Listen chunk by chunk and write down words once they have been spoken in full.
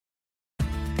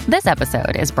This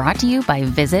episode is brought to you by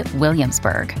Visit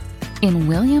Williamsburg. In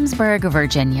Williamsburg,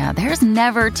 Virginia, there's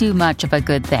never too much of a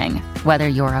good thing. Whether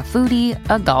you're a foodie,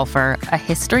 a golfer, a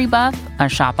history buff, a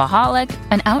shopaholic,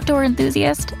 an outdoor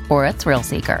enthusiast, or a thrill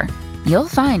seeker, you'll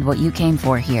find what you came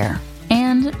for here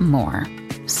and more.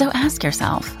 So ask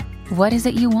yourself, what is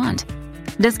it you want?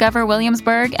 Discover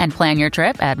Williamsburg and plan your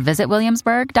trip at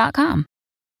visitwilliamsburg.com.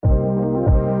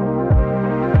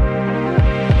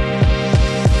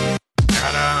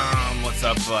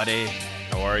 What's up, buddy?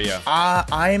 How are you?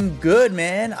 I'm good,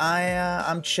 man.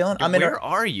 I'm chilling. Where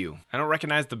are you? I don't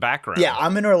recognize the background. Yeah,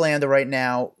 I'm in Orlando right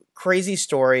now. Crazy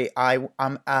story. I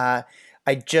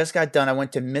just got done. I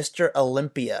went to Mr.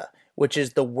 Olympia, which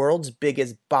is the world's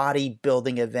biggest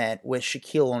bodybuilding event with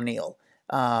Shaquille O'Neal.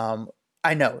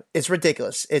 I know it's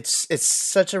ridiculous. It's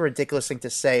such a ridiculous thing to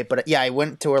say, but yeah, I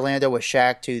went to Orlando with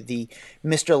Shaq to the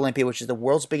Mr. Olympia, which is the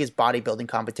world's biggest bodybuilding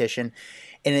competition.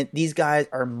 And these guys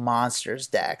are monsters,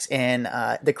 Dax. And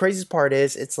the craziest part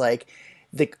is, it's like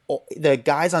the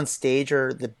guys on stage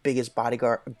are the biggest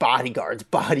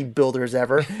bodybuilders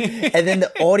ever. And then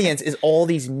the audience is all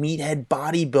these meathead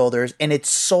bodybuilders, and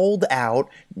it's sold out.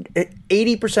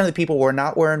 80% of the people were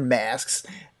not wearing masks.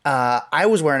 I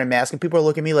was wearing a mask, and people are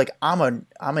looking at me like I'm an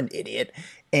idiot.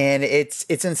 And it's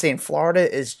insane.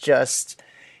 Florida's just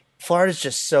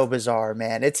so bizarre,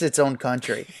 man. It's its own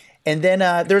country. And then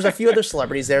there's a few other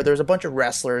celebrities there. There's a bunch of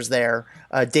wrestlers there.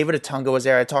 David Otunga was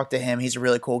there. I talked to him. He's a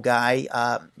really cool guy.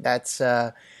 That's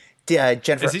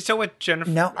Jennifer. Is he still with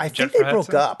Jennifer? No, I think they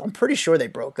broke up. I'm pretty sure they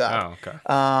broke up. Oh,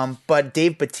 okay. But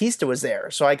Dave Bautista was there,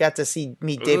 so I got to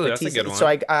meet Dave Bautista. That's a good one. So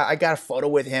I got a photo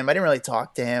with him. I didn't really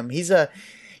talk to him. He's an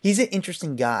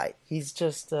interesting guy. He's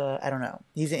just I don't know.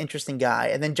 He's an interesting guy.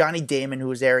 And then Johnny Damon, who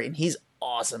was there, and he's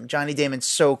awesome. Johnny Damon's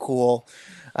so cool.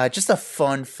 Just a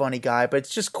funny guy, but it's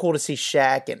just cool to see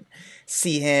Shaq and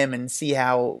see him and see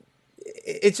how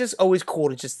it's just always cool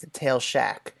to just tail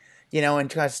Shaq,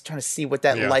 and trying to see what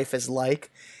that life is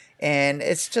like. And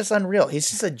it's just unreal. He's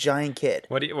just a giant kid.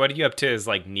 What are you up to? His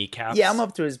like kneecaps? Yeah, I'm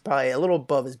up to probably a little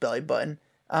above his belly button.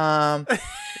 Probably,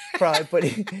 but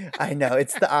I know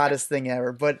it's the oddest thing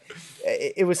ever. But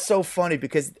it was so funny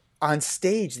because on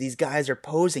stage, these guys are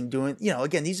posing, doing,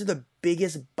 again, these are the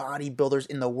biggest bodybuilders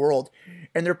in the world,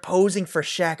 and they're posing for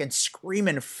Shaq and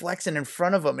screaming and flexing in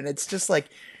front of him, and it's just like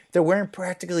they're wearing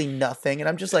practically nothing, and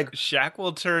I'm just like, Shaq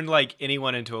will turn like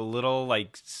anyone into a little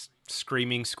like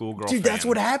screaming schoolgirl. Dude, fan. That's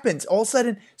what happens. All of a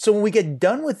sudden, so when we get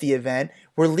done with the event,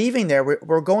 we're leaving there.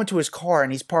 We're going to his car,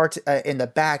 and he's parked in the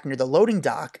back near the loading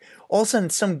dock. All of a sudden,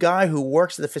 some guy who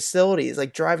works at the facility is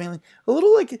like driving a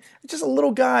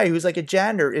little guy who's like a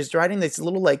janitor is riding this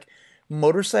little like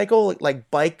motorcycle, like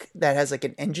bike that has like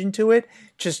an engine to it,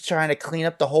 just trying to clean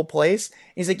up the whole place. And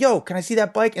he's like, "Yo, can I see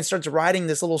that bike?" And starts riding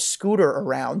this little scooter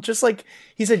around, just like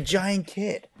he's a giant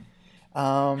kid.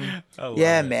 Man.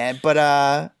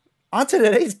 But on to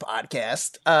today's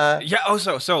podcast.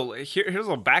 So here's a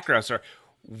little background story.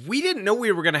 We didn't know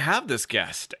we were going to have this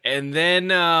guest. And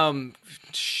then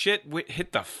shit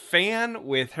hit the fan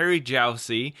with Harry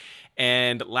Jowsey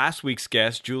and last week's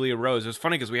guest, Julia Rose. It was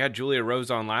funny because we had Julia Rose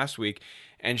on last week,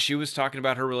 and she was talking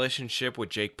about her relationship with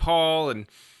Jake Paul and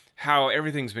how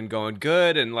everything's been going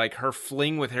good. And like her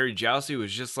fling with Harry Jowsey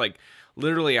was just like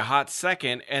literally a hot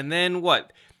second. And then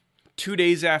 3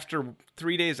 days after,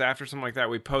 something like that,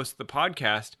 we post the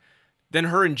podcast. Then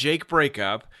her and Jake break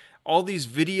up. All these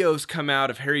videos come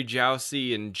out of Harry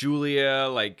Jowsey and Julia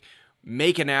like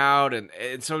making out, and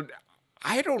so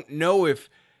I don't know if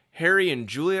Harry and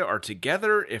Julia are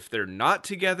together, if they're not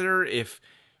together, if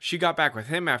she got back with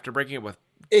him after breaking up with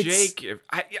Jake.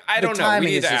 I don't know. We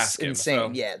need to ask him. Insane. So.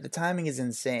 Yeah, the timing is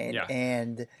insane, yeah.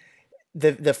 And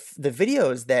the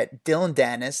videos that Dylan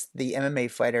Dennis, the MMA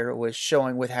fighter, was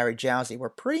showing with Harry Jowsey were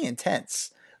pretty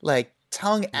intense. Like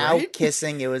tongue out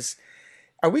kissing. It was.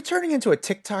 Are we turning into a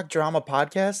TikTok drama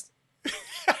podcast?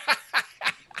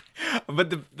 But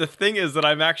the thing is that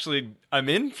I'm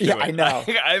into it. Yeah, I know.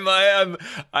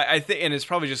 I think, and it's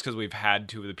probably just because we've had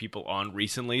two of the people on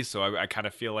recently, so I kind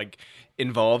of feel like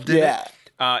involved in it.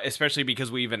 Especially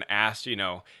because we even asked,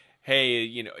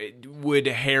 hey, would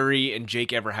Harry and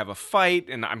Jake ever have a fight?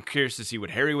 And I'm curious to see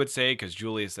what Harry would say, because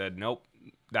Julia said, nope,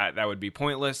 that would be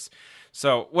pointless.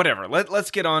 So whatever,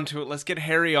 let's get on to it. Let's get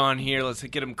Harry on here. Let's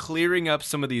get him clearing up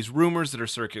some of these rumors that are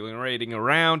circulating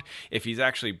around. If he's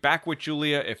actually back with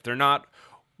Julia, if they're not,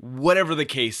 whatever the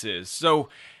case is. So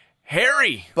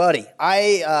Harry, buddy,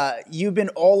 you've been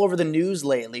all over the news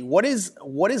lately. What is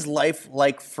life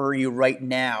like for you right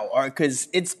now? Because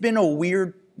it's been a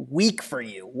weird week for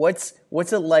you. What's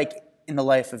it like in the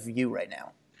life of you right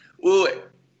now? Well,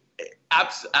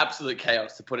 absolute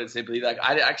chaos, to put it simply. Like,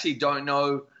 I actually don't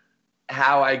know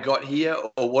how I got here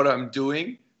or what I'm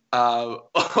doing, or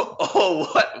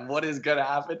what is going to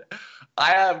happen.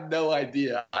 I have no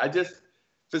idea.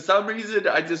 For some reason,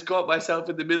 I just caught myself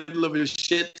in the middle of a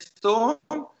shitstorm.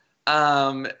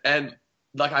 And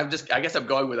like, I guess I'm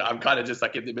going with it. I'm kind of just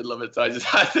like in the middle of it. So I just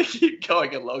have to keep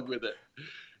going along with it.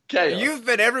 Chaos. You've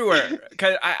been everywhere.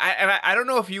 Cause I don't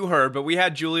know if you heard, but we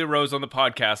had Julia Rose on the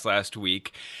podcast last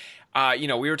week. We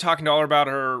were talking to her about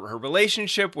her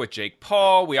relationship with Jake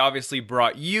Paul. We obviously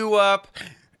brought you up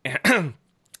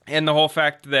and the whole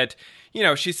fact that,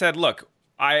 she said, look,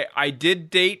 I did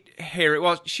date Harry.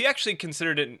 Well, she actually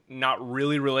considered it not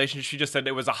really a relationship. She just said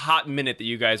it was a hot minute that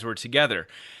you guys were together.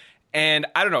 And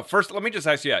I don't know. First, let me just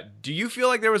ask you that. Do you feel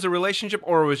like there was a relationship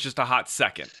or it was just a hot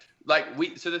second?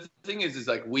 So the thing is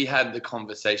like, we had the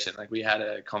conversation. Like, we had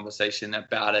a conversation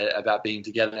about it, about being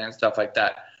together and stuff like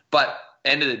that. But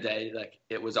end of the day, like,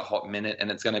 it was a hot minute,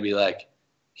 and it's going to be like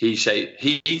he say,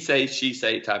 she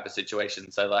say type of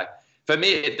situation. So like, for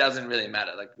me, it doesn't really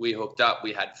matter. Like, we hooked up,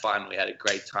 we had fun, we had a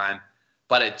great time,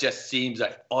 but it just seems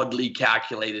like oddly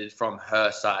calculated from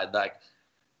her side. Like,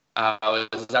 I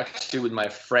was actually with my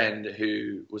friend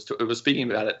who was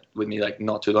speaking about it with me like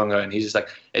not too long ago, and he's just like,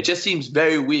 it just seems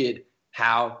very weird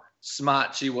how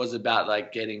smart she was about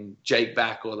like getting Jake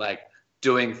back, or like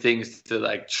doing things to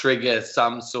like trigger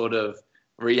some sort of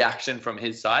reaction from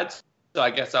his side. So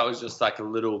I guess I was just like a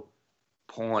little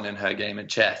pawn in her game of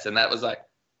chess, and that was like,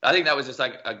 I think that was just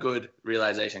like a good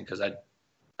realization, because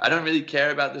I don't really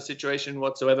care about the situation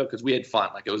whatsoever, because we had fun.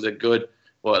 Like, it was a good,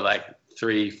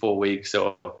 3-4 weeks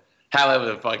or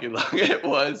however fucking long it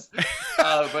was.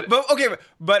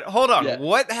 But hold on. Yeah.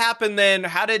 What happened then?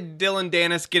 How did Dillon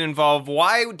Danis get involved?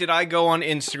 Why did I go on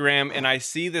Instagram and I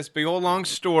see this big old long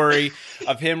story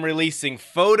of him releasing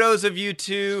photos of you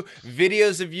two,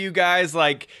 videos of you guys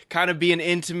like kind of being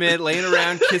intimate, laying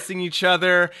around, kissing each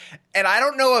other. And I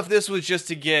don't know if this was just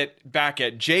to get back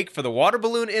at Jake for the water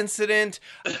balloon incident.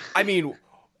 I mean,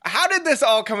 how did this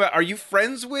all come out? Are you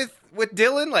friends with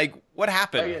Dillon? Like, what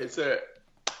happened? Okay, so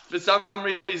for some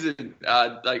reason,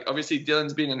 obviously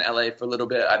Dillon's been in LA for a little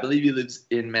bit. I believe he lives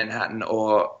in Manhattan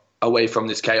or away from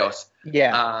this chaos.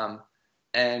 Yeah.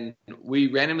 And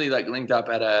we randomly like linked up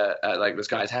at this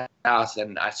guy's house,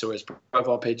 and I saw his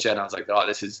profile picture, and I was like, oh,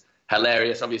 this is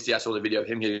hilarious. Obviously, I saw the video of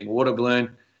him getting a water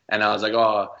balloon, and I was like,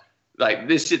 oh, like,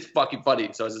 this shit's fucking funny.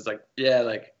 So I was just like, yeah,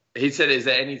 like, he said, is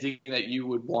there anything that you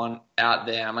would want out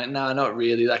there? I'm like, no, not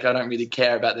really. Like, I don't really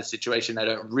care about the situation. I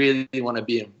don't really want to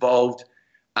be involved.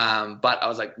 But I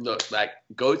was like, look, like,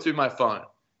 go through my phone.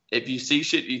 If you see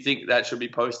shit you think that should be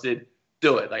posted,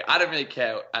 do it. Like, I don't really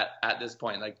care at this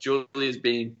point. Like, Julia's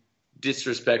been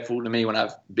disrespectful to me when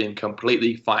I've been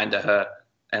completely fine to her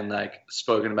and, like,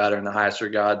 spoken about her in the highest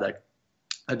regard. Like,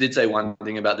 I did say one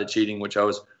thing about the cheating, which I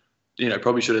was,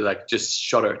 probably should have, like, just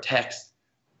shot her a text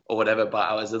or whatever, but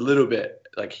I was a little bit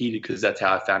like heated because that's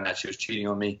how I found out she was cheating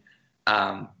on me.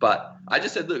 But I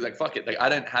just said, look, like, fuck it. Like, I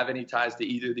don't have any ties to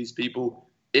either of these people.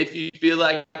 If you feel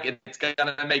like it's going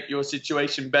to make your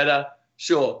situation better,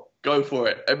 sure, go for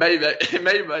it. It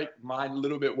may make mine a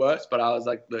little bit worse, but I was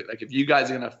like, look, like, if you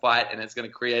guys are going to fight and it's going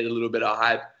to create a little bit of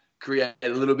hype, create a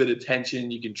little bit of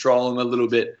tension, you control them a little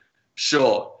bit,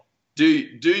 sure, do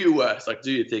your worst, like,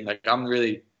 do your thing. Like, I'm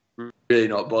really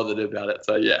not bothered about it.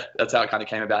 So yeah, that's how it kind of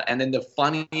came about. And then the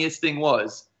funniest thing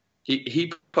was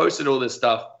he posted all this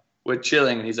stuff. We're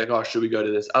chilling and he's like, oh, should we go to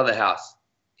this other house?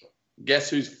 Guess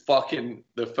who's fucking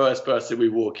the first person we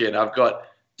walk in? I've got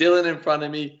Dillon in front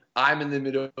of me. I'm in the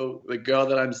middle. The girl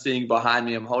that I'm seeing behind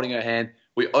me, I'm holding her hand.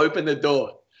 We open the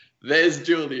door. There's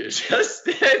Julia just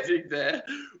standing there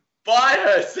by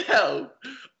herself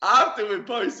after we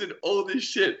posted all this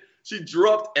shit. She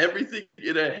dropped everything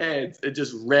in her hands and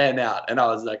just ran out. And I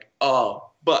was like, oh,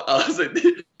 but I was like, this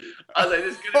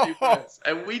is going to be worse.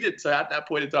 And we did, so at that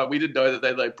point in time, we didn't know that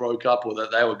they like broke up or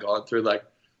that they were going through like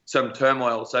some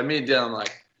turmoil. So me and Dillon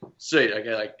like, sweet,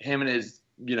 okay, like him and his,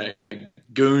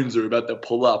 goons are about to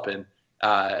pull up and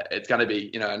it's going to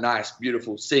be, a nice,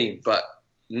 beautiful scene. But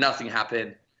nothing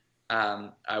happened.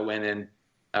 I went in,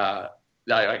 I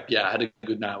had a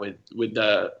good night with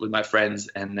my friends,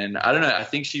 and then I don't know. I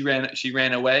think she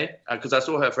ran away because I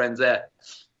saw her friends there,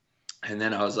 and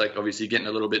then I was like obviously getting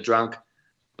a little bit drunk,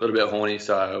 a little bit horny,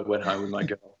 so I went home with my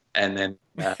girl, and then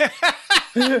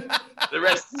the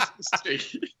rest is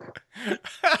history.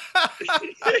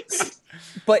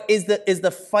 But is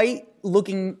the fight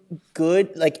looking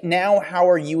good? Like now, how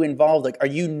are you involved? Like, are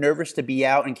you nervous to be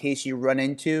out in case you run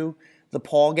into the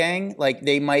Paul gang? Like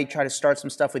they might try to start some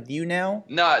stuff with you now?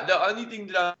 No, the only thing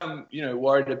that I'm,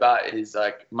 worried about is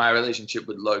like my relationship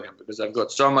with Logan, because I've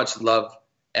got so much love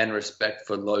and respect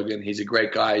for Logan. He's a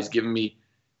great guy. He's given me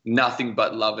nothing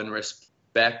but love and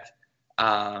respect.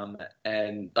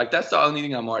 And like, that's the only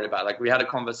thing I'm worried about. Like we had a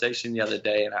conversation the other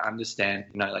day and I understand,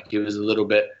 like he was a little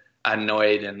bit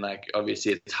annoyed and like,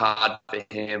 obviously it's hard for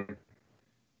him,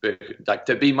 like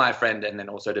to be my friend and then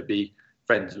also to be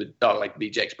friends with, be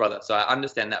Jake's brother. So I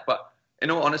understand that. But in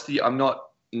all honesty, I'm not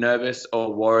nervous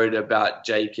or worried about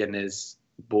Jake and his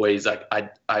boys. Like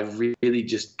I really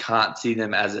just can't see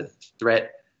them as a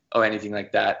threat or anything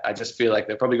like that. I just feel like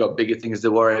they've probably got bigger things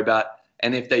to worry about.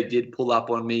 And if they did pull up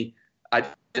on me, I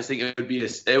just think it would be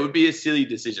a silly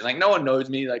decision. Like no one knows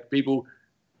me. Like people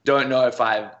don't know if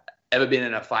I've ever been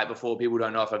in a fight before. People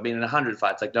don't know if I've been in 100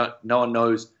 fights. Like no one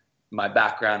knows my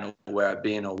background or where I've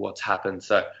been or what's happened.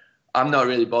 So I'm not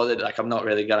really bothered. Like I'm not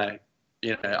really gonna,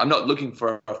 I'm not looking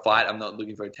for a fight. I'm not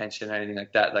looking for attention or anything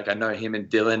like that. Like I know him and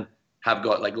Dylan have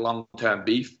got like long-term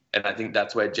beef, and I think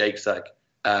that's where Jake's like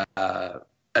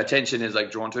attention is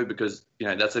like drawn to, because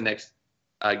that's the next,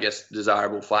 I guess,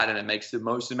 desirable fight, and it makes the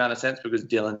most amount of sense because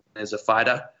Dylan is a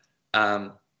fighter.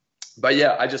 But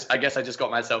yeah, I guess I just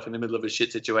got myself in the middle of a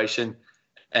shit situation,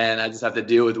 and I just have to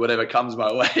deal with whatever comes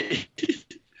my way.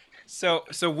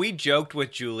 So we joked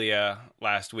with Julia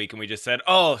last week, and we just said,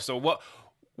 "Oh, so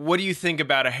what do you think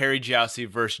about a Harry Jousey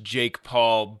versus Jake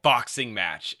Paul boxing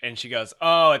match?" And she goes,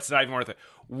 "Oh, it's not even worth it."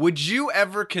 Would you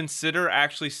ever consider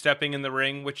actually stepping in the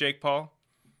ring with Jake Paul?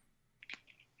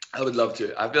 I would love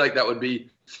to. I feel like that would be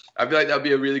a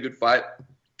really good fight.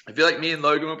 I feel like me and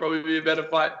Logan would probably be a better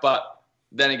fight, but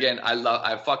then again,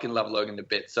 I fucking love Logan to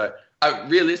bits. So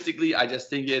realistically, I just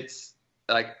think it's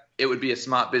like it would be a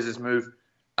smart business move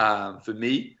for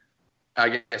me.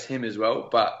 I guess him as well,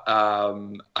 but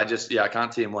I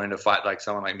can't see him wanting to fight like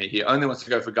someone like me. He only wants to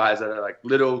go for guys that are like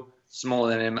little,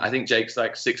 smaller than him. I think Jake's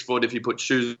like 6 foot if you put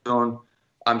shoes on.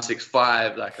 I'm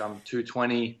 6'5", like I'm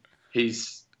 220.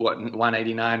 He's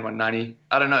 189, 190.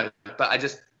 I don't know, but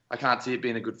I can't see it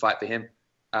being a good fight for him.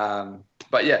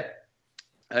 But yeah,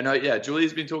 I know. Yeah,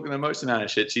 Julia's been talking the most amount of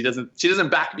shit. She doesn't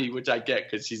back me, which I get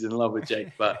because she's in love with Jake.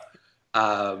 But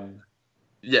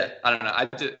yeah, I don't know.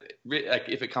 Like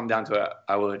if it come down to it,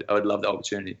 I would love the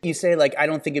opportunity. You say like I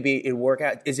don't think it'd work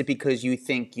out. Is it because you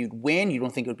think you'd win? You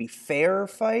don't think it would be fair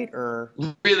fight, or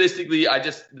realistically,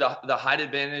 the height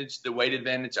advantage, the weight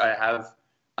advantage I have.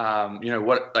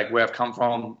 Where I've come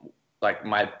from, like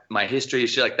my history,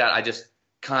 shit like that. I just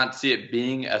can't see it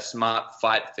being a smart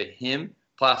fight for him.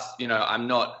 Plus, I'm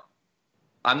not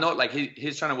like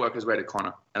he's trying to work his way to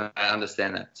Conor, and I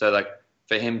understand that. So like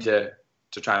for him to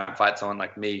try and fight someone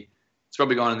like me, it's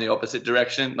probably going in the opposite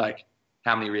direction. Like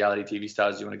how many reality TV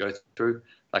stars do you want to go through?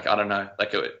 Like I don't know.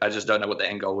 Like I just don't know what the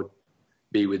end goal would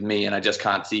be with me, and I just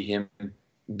can't see him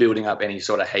building up any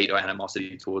sort of hate or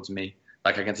animosity towards me.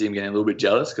 Like I can see him getting a little bit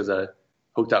jealous because I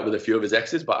hooked up with a few of his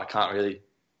exes, but I can't really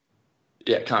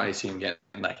see him getting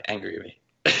like angry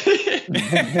at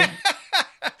me.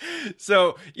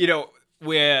 So,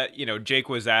 where, Jake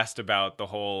was asked about the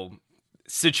whole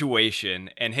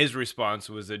situation and his response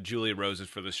was that Julia Rose is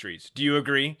for the streets. Do you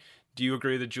agree? Do you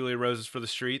agree that Julia Rose is for the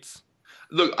streets?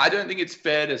 Look, I don't think it's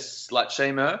fair to slut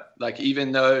shame her. Like,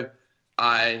 even though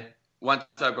once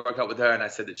I broke up with her and I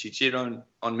said that she cheated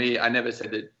on me, I never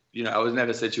said that, I was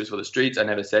never said she was for the streets. I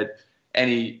never said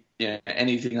anything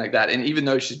like that. And even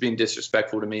though she's been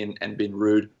disrespectful to me and been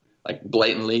rude, like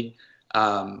blatantly,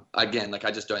 again, like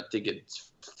I just don't think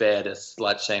it's fair to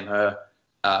slut shame her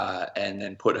and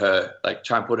then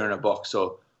try and put her in a box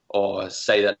or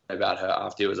say that about her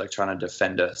after he was like trying to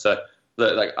defend her. So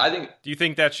like I think. Do you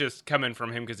think that's just coming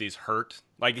from him because he's hurt?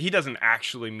 Like he doesn't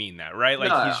actually mean that, right?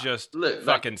 Like he's just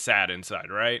fucking sad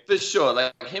inside, right? For sure.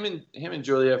 Like him and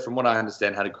Julia, from what I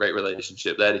understand, had a great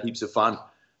relationship. They had heaps of fun.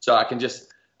 So I can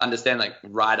just understand, like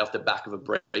right off the back of a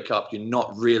breakup, you're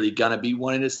not really gonna be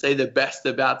wanting to say the best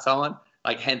about someone.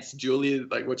 Like hence Julia,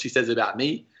 like what she says about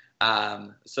me.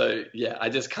 So yeah, I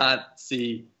just can't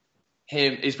see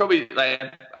him. He's probably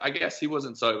like, I guess he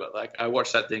wasn't sober. Like I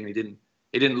watched that thing. He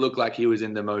didn't look like he was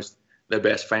in the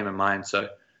best frame of mind. So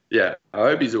yeah, I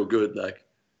hope he's all good. Like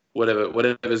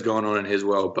whatever's going on in his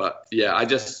world. But yeah, I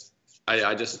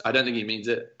don't think he means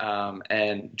it.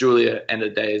 And Julia, end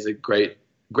of the day, is a great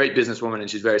businesswoman, and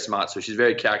she's very smart. So she's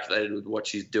very calculated with what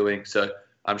she's doing. So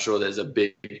I'm sure there's a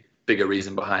bigger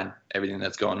reason behind everything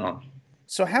that's going on.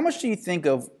 So how much do you think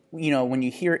of, when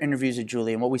you hear interviews of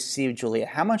Julia and what we see of Julia,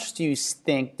 how much do you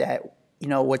think that,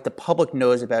 what the public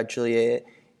knows about Julia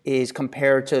is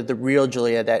compared to the real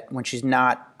Julia, that when she's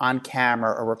not on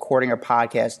camera or recording her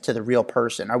podcast, to the real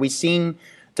person? Are we seeing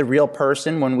the real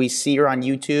person when we see her on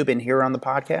YouTube and hear her on the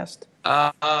podcast?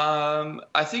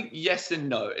 I think yes and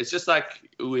no. It's just like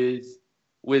with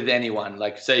anyone.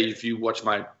 Like, say if you watch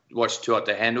Too Hot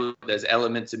to Handle, there's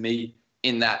elements of me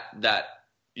in that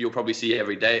you'll probably see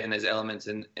every day, and there's elements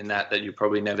in that you'll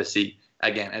probably never see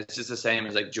again. It's just the same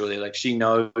as like Julia. Like, she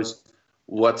knows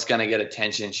what's gonna get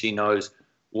attention. She knows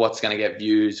what's gonna get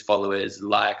views, followers,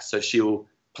 likes. So she'll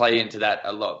play into that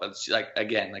a lot. But she,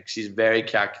 she's very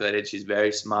calculated. She's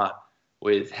very smart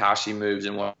with how she moves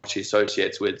and what she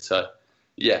associates with. So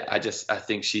yeah, I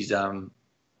think she's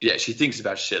she thinks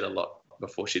about shit a lot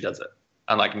before she does it.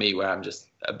 Unlike me, where I'm just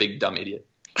a big dumb idiot.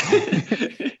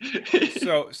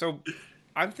 So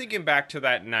I'm thinking back to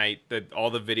that night that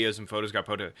all the videos and photos got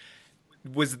posted.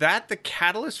 Was that the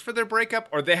catalyst for their breakup,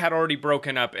 or they had already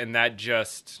broken up and that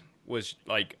just was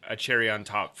like a cherry on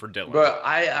top for Dylan? Bro,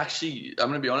 I'm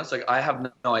going to be honest, like, I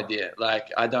have no idea.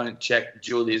 Like, I don't check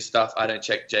Julia's stuff. I don't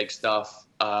check Jake's stuff.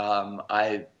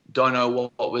 I don't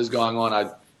know what was going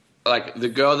on. Like, the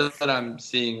girl that I'm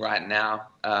seeing right now,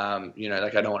 I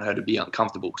don't want her to be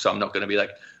uncomfortable, so I'm not going to be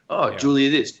like, oh, yeah, Julia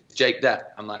this, Jake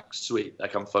that. I'm like, sweet.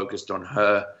 Like, I'm focused on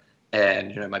her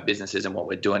and, my businesses and what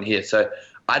we're doing here. So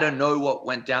I don't know what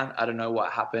went down. I don't know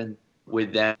what happened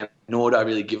with them, nor do I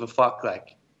really give a fuck.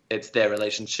 Like, it's their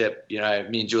relationship. Me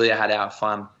and Julia had our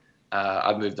fun.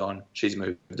 I've moved on. She's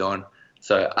moved on.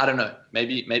 So I don't know.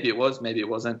 Maybe it was. Maybe it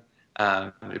wasn't.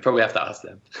 You probably have to ask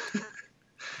them.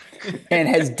 And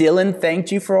has Dylan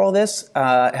thanked you for all this?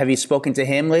 Have you spoken to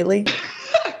him lately?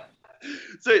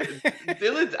 So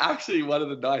Dylan's actually one of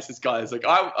the nicest guys. Like,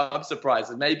 I'm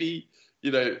surprised. And maybe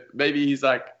he's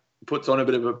like puts on a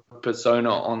bit of a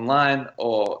persona online,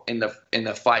 or in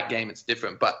the fight game it's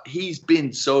different. But he's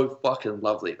been so fucking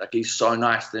lovely. Like, he's so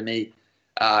nice to me.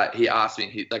 He asked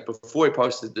me, before he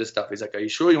posted this stuff, he's like, are you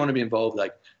sure you want to be involved?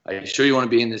 Like, are you sure you want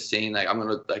to be in this scene? Like, I'm going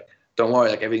to, like, don't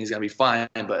worry, like, everything's going to be fine,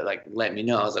 but, like, let me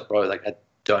know. I was like, bro, like, I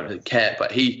don't really care.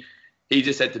 But he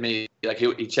just said to me, like,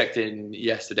 he checked in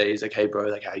yesterday. He's like, hey, bro,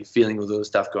 like, how are you feeling with all the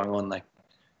stuff going on? Like,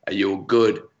 are you all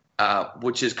good?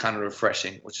 Which is kind of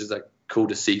refreshing, which is, like, cool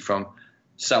to see from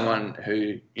someone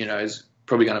who, is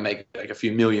probably going to make, like, a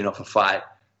few million off a fight,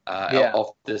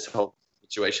 off this whole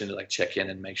situation, to, like, check in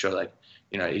and make sure, like,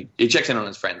 he checks in on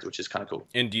his friends, which is kind of cool.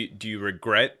 And do you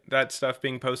regret that stuff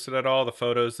being posted at all? The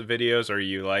photos, the videos? Or are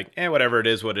you like, whatever it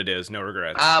is, what it is, no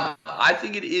regrets? I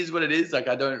think it is what it is. Like,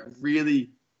 I don't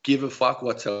really give a fuck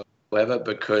whatsoever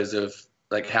because of,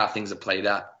 like, how things are played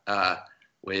out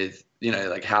with,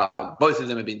 like, how both of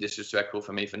them have been disrespectful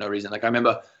for me for no reason. Like, I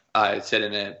remember I said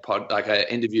in an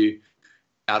interview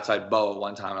outside Boa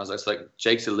one time, I was just like,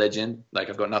 Jake's a legend. Like,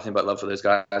 I've got nothing but love for those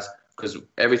guys, because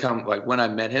every time, like, when I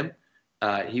met him,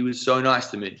 he was so nice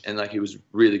to me, and, like, he was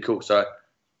really cool. So,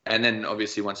 and then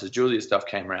obviously once his Julia stuff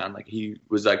came around, like, he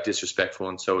was, like, disrespectful,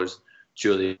 and so was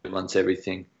Julia once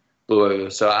everything blew over.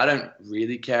 So I don't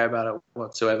really care about it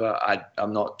whatsoever.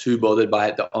 I'm not too bothered by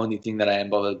it. The only thing that I am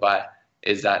bothered by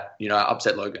is that, I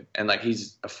upset Logan, and, like,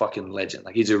 he's a fucking legend.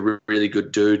 Like, he's a really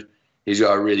good dude. He's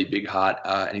got a really big heart,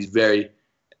 and he's very,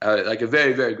 like, a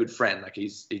very, very good friend. Like,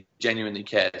 he genuinely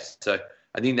cares. So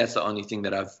I think that's the only thing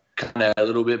that I've kind of a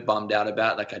little bit bummed out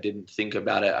about. Like, I didn't think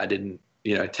about it. I didn't,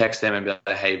 text them and be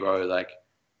like, hey, bro, like,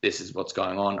 this is what's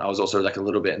going on. I was also, like, a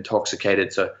little bit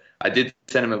intoxicated. So I did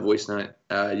send him a voice note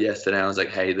yesterday. I was like,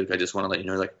 hey, look, I just want to let you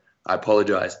know, like, I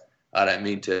apologize. I don't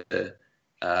mean to,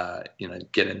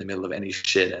 get in the middle of any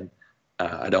shit. And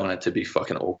I don't want it to be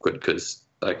fucking awkward, because,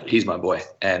 like, he's my boy.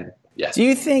 And yeah. Do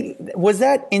you think, was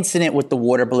that incident with the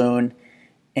water balloon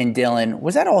and Dylan,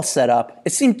 was that all set up?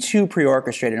 It seemed too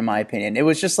pre-orchestrated, in my opinion. It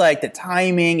was just like the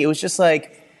timing. It was just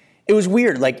like, it was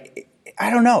weird. Like, I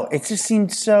don't know. It just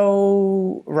seemed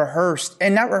so rehearsed,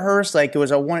 and not rehearsed like it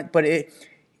was but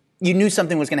you knew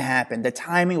something was going to happen. The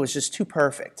timing was just too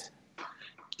perfect.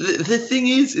 The thing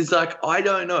is like, I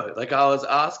don't know. Like, I was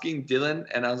asking Dylan,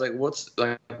 and I was like,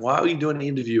 why are we doing an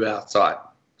interview outside?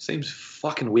 Seems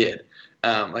fucking weird.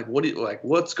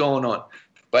 What's going on?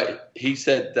 But he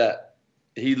said that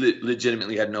he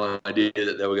legitimately had no idea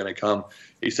that they were going to come.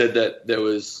 He said that there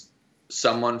was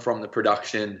someone from the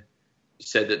production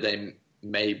said that they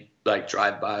may, like,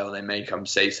 drive by, or they may come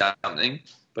say something,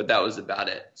 but that was about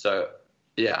it. So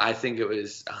yeah, I think it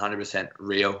was 100%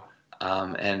 real.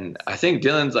 And I think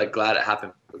Dylan's, like, glad it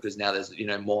happened, because now there's,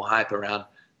 more hype around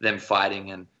them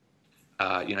fighting, and,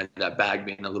 that bag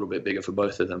being a little bit bigger for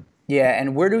both of them. Yeah.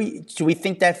 And where do we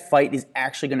think that fight is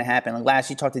actually going to happen? Like, last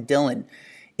you talked to Dylan,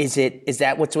 is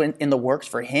that what's in the works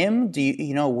for him? Do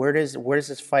you know, where does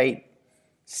this fight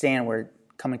stand? Where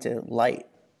coming to light?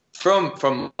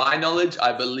 From my knowledge,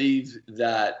 I believe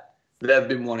that they've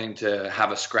been wanting to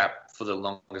have a scrap for the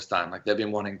longest time. Like they've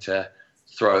been wanting to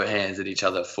throw hands at each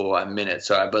other for a minute.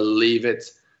 So I believe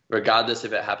it's, regardless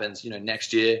if it happens,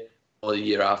 next year or the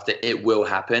year after, it will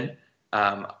happen.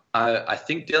 I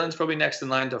think Dylan's probably next in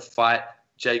line to fight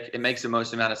Jake. It makes the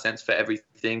most amount of sense for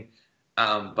everything.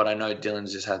 But I know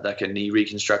Dylan's just had like a knee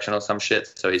reconstruction or some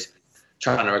shit, so he's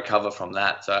trying to recover from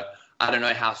that. So I don't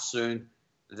know how soon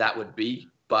that would be,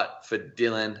 but for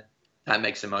Dylan, that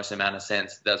makes the most amount of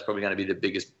sense. That's probably going to be the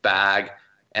biggest bag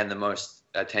and the most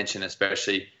attention,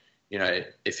 especially,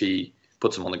 if he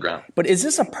puts him on the ground. But is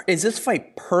this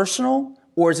fight personal,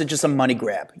 or is it just a money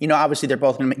grab? Obviously they're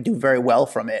both going to do very well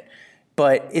from it,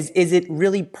 but is it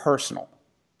really personal,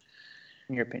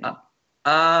 in your opinion?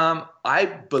 I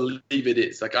believe it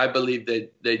is. Like, I believe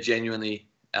they genuinely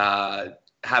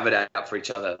have it out for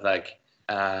each other. Like,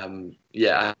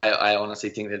 I honestly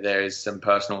think that there is some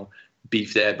personal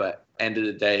beef there, but end of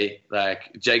the day,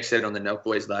 like Jake said on the Nelk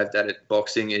Boys Live, that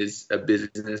boxing is a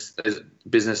business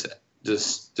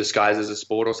just disguised as a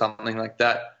sport or something like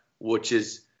that, which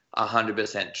is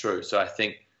 100% true. So I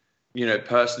think,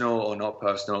 personal or not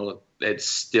personal, it's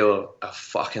still a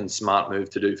fucking smart move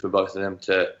to do for both of them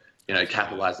to,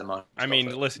 capitalize the money. I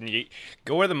mean, listen, you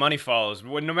go where the money follows.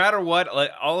 No matter what,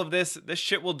 all of this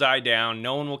shit will die down.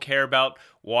 No one will care about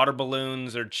water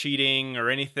balloons or cheating or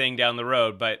anything down the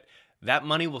road, but that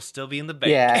money will still be in the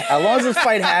bank. Yeah, as long as this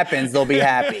fight happens, they'll be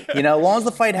happy. As long as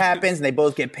the fight happens and they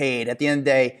both get paid, at the end of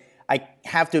the day, I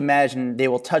have to imagine they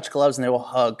will touch gloves and they will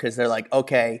hug because they're like,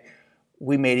 okay,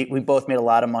 we both made a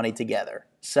lot of money together.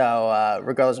 So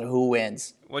regardless of who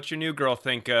wins. What's your new girl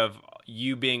think of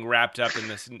you being wrapped up in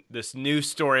this new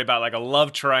story about like a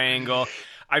love triangle?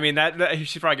 I mean, that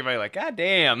she's probably gonna be like, God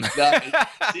damn.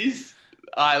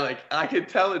 I can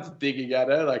tell it's digging at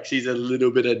her. Like, she's a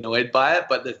little bit annoyed by it,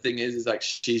 but the thing is like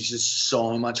she's just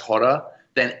so much hotter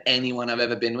than anyone I've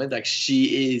ever been with. Like,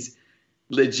 she is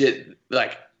legit.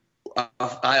 Like,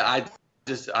 I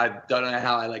don't know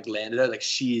how I like landed her. Like,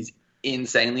 she is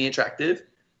insanely attractive.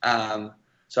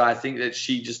 So I think that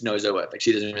she just knows her worth. Like,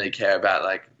 she doesn't really care about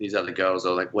like these other girls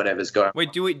or like whatever's going on.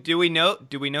 Wait, do we know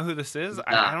who this is? Nah,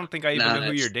 I don't think I even know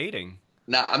who you're dating.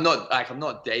 No, I'm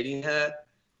not dating her,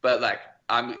 but like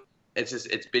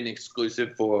it's been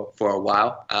exclusive for a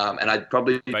while. And I'd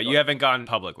probably. But you haven't gone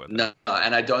public with it. No,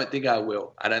 and I don't think I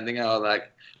will. I don't think I'll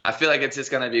I feel like it's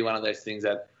just gonna be one of those things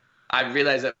that I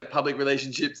realize that public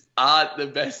relationships aren't the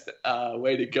best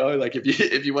way to go. Like,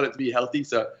 if you want it to be healthy,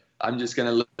 so I'm just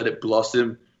gonna let it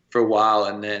blossom for a while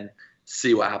and then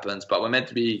see what happens. But we're meant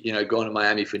to be, going to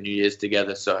Miami for New Year's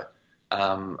together, so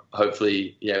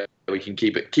hopefully, we can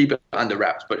keep it under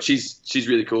wraps. But she's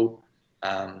really cool.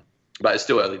 But it's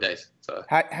still early days. So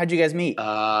how'd you guys meet?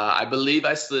 I believe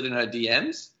I slid in her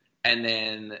DMs, and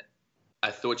then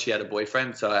I thought she had a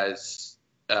boyfriend, so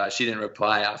she didn't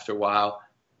reply after a while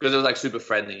because it was like super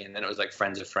friendly, and then it was like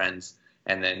friends of friends,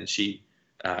 and then she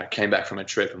came back from a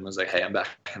trip and was like, "Hey, I'm back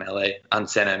in LA."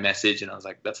 Unsent her message, and I was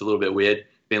like, "That's a little bit weird,"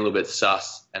 being a little bit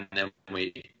sus, and then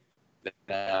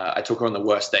I took her on the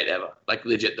worst date ever, like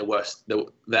legit the worst,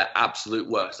 the absolute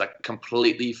worst, like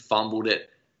completely fumbled it.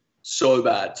 So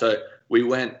bad. So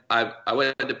I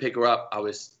went to pick her up. I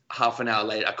was half an hour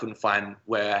late. I couldn't find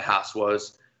where her house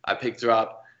was. I picked her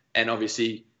up, and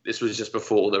obviously this was just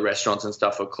before all the restaurants and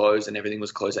stuff were closed, and everything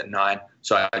was closed at 9.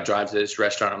 So I drive to this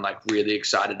restaurant. I'm like really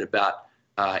excited about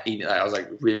eating. I was like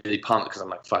really pumped because I'm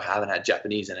like, fuck, I haven't had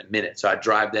Japanese in a minute. So I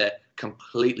drive there,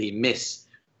 completely miss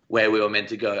where we were meant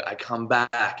to go. I come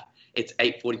back. It's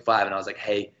 8:45, and I was like,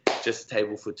 hey, just a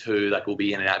table for 2. Like, we'll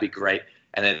be in and that'd be great.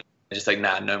 And then just like,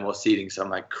 nah, no more seating. So I'm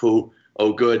like, cool,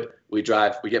 all good. We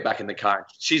drive, we get back in the car.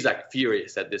 She's like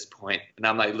furious at this point. And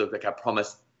I'm like, look, like I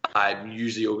promise I'm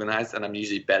usually organized and I'm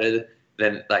usually better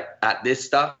than like at this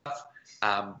stuff.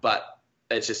 But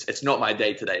it's not my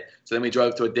day today. So then we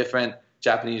drove to a different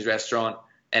Japanese restaurant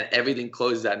and everything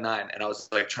closes at 9. And I was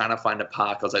like trying to find a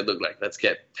park. I was like, look, like let's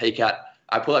get takeout.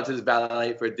 I pull up to this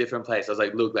valet for a different place. I was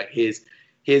like, look, like here's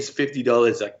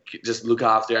 $50. Like, just look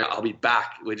after it. I'll be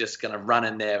back. We're just going to run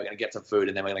in there. We're going to get some food,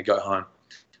 and then we're going to go home.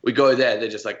 We go there. They're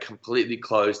just, like, completely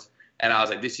closed. And I was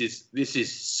like, this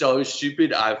is so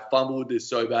stupid. I fumbled this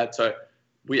so bad. So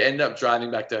we end up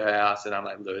driving back to her house, and I'm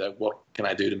like, look, what can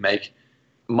I do to make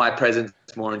my presence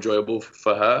more enjoyable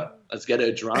for her? Let's get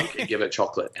her drunk and give her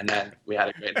chocolate. And then we had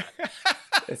a great night.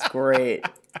 It's great.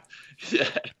 Yeah.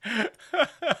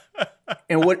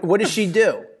 And what does she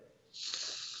do?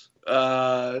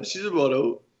 She's a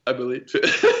model, I believe.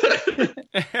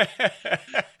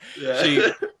 Yeah. She,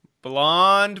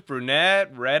 blonde,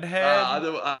 brunette, redhead? I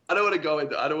don't want to go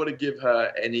into. I don't want to give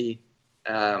her any.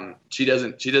 She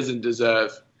doesn't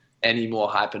deserve any more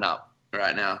hyping up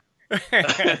right now.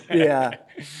 Yeah.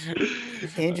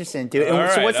 Interesting, dude.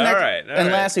 And so what's next?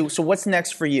 Lastly, so what's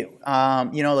next for you?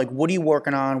 Like what are you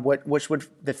working on? What would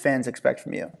the fans expect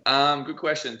from you? Good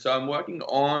question. So I'm working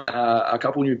on a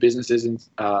couple new businesses,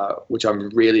 which I'm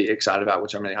really excited about,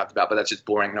 which I'm really hyped about. But that's just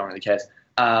boring. No one really cares.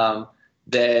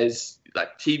 There's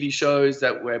like TV shows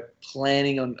that we're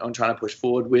planning on trying to push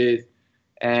forward with,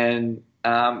 and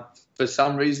for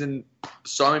some reason,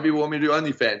 so many people want me to do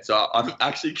OnlyFans. So I'm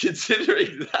actually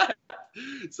considering that.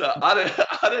 So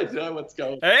I don't know what's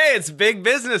going on. Hey, it's big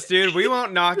business, dude. We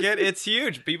won't knock it. It's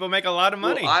huge. People make a lot of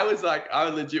money. Well, I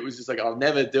legit was just like, I'll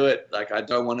never do it. Like, I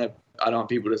don't want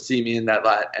people to see me in that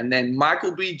light. And then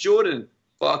Michael B. Jordan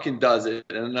fucking does it.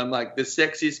 And I'm like, the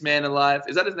sexiest man alive.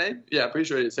 Is that his name? Yeah, I'm pretty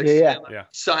sure it is. Sexiest man alive. Yeah.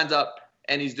 Signs up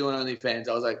and he's doing OnlyFans.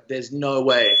 I was like, there's no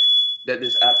way that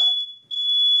this app.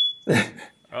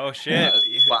 Oh, shit.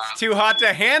 Wow. It's too hot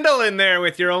to handle in there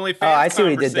with your OnlyFans I see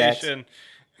what he did conversation.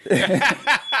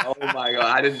 Oh my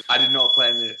god, I did not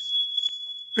plan this.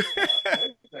 Where's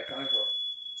that coming from?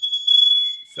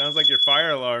 Sounds like your fire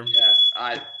alarm. Yeah,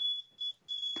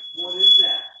 what is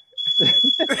that?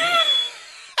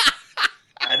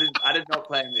 I did not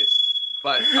plan this.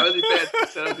 But OnlyFans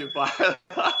set up your fire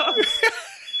alarm.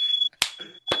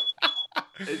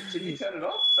 Can you turn it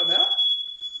off somehow?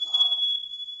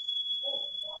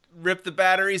 Rip the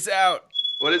batteries out.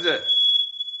 What is it?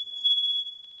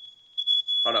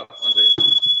 Hold up, 1 second.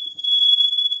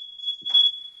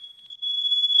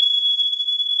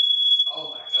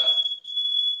 Oh my god.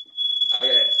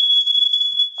 Okay.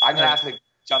 I'm gonna have to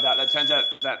jump out. That turns out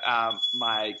that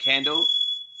my candle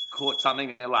caught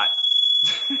something in light.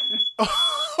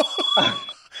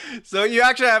 So you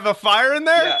actually have a fire in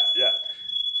there? Yeah.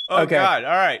 Oh okay. God.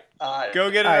 All right.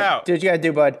 Go get it out. Do what you gotta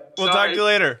do, bud. We'll talk to you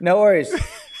later. No worries.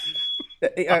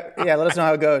 Yeah, let us know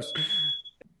how it goes.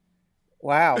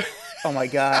 Wow. Oh my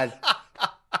God.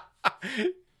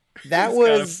 That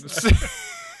was.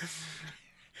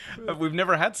 We've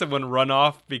never had someone run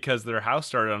off because their house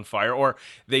started on fire, or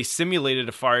they simulated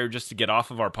a fire just to get off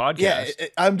of our podcast. Yeah,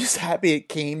 I'm just happy it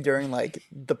came during like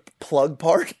the plug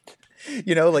part.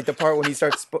 Like the part when he's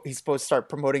supposed to start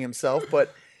promoting himself.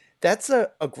 But that's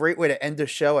a great way to end the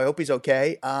show. I hope he's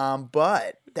okay.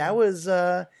 But that was.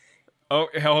 Oh,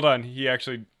 hold on. He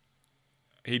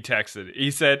texted. He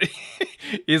said,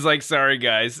 he's like, sorry,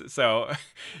 guys. So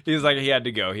he's like, he had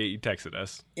to go. He texted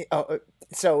us.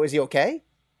 So is he okay?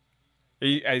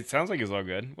 It sounds like he's all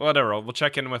good. Whatever. We'll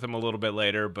check in with him a little bit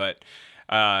later, but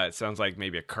it sounds like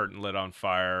maybe a curtain lit on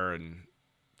fire and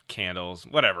candles.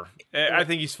 Whatever. I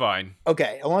think he's fine.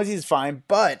 Okay, as long as he's fine.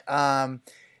 But,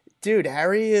 dude,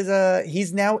 Harry is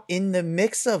he's now in the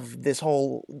mix of this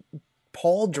whole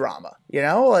Paul drama.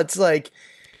 It's like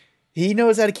he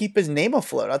knows how to keep his name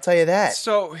afloat. I'll tell you that.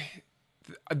 So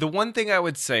the one thing I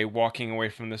would say walking away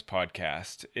from this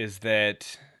podcast is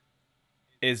that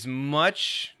as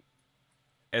much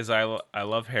as I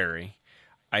love Harry,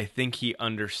 I think he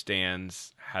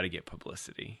understands how to get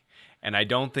publicity. And I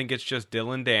don't think it's just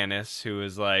Dylan Dennis who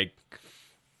is like,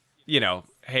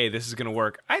 hey, this is going to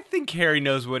work. I think Harry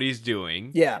knows what he's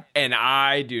doing. Yeah. And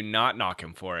I do not knock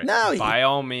him for it. No. By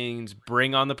all means,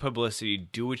 bring on the publicity.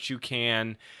 Do what you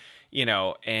can,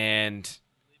 and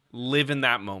live in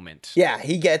that moment. Yeah,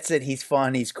 he gets it. He's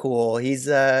fun. He's cool. He's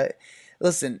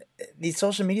listen, these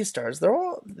social media stars,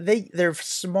 they're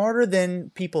smarter than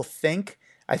people think.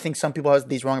 I think some people have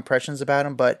these wrong impressions about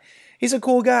him, but he's a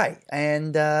cool guy,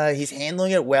 and he's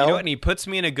handling it well. And he puts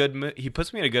me in a good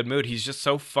mood. He's just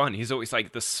so fun. He's always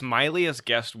like the smiliest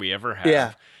guest we ever have.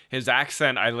 Yeah. His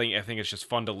accent, I think it's just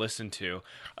fun to listen to.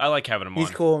 I like having him on.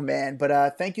 He's cool, man.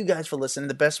 But thank you guys for listening.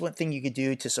 The best thing you could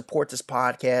do to support this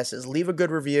podcast is leave a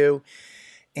good review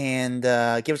and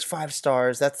give us 5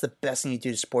 stars. That's the best thing you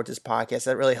do to support this podcast.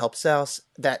 That really helps us.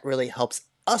 That really helps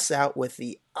us out with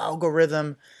the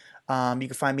algorithm. You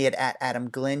can find me at Adam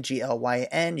Glyn,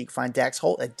 Glyn. You can find Dax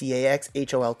Holt at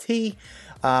DAXHOLT.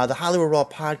 The Hollywood Raw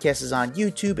podcast is on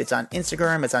YouTube. It's on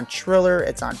Instagram. It's on Triller.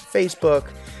 It's on Facebook,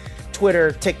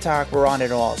 Twitter, TikTok. We're on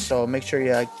it all. So make sure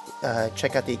you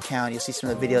check out the account. You'll see some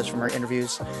of the videos from our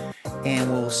interviews. And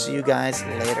we'll see you guys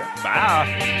later.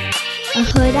 Bye. A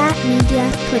Huda Media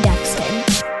Production.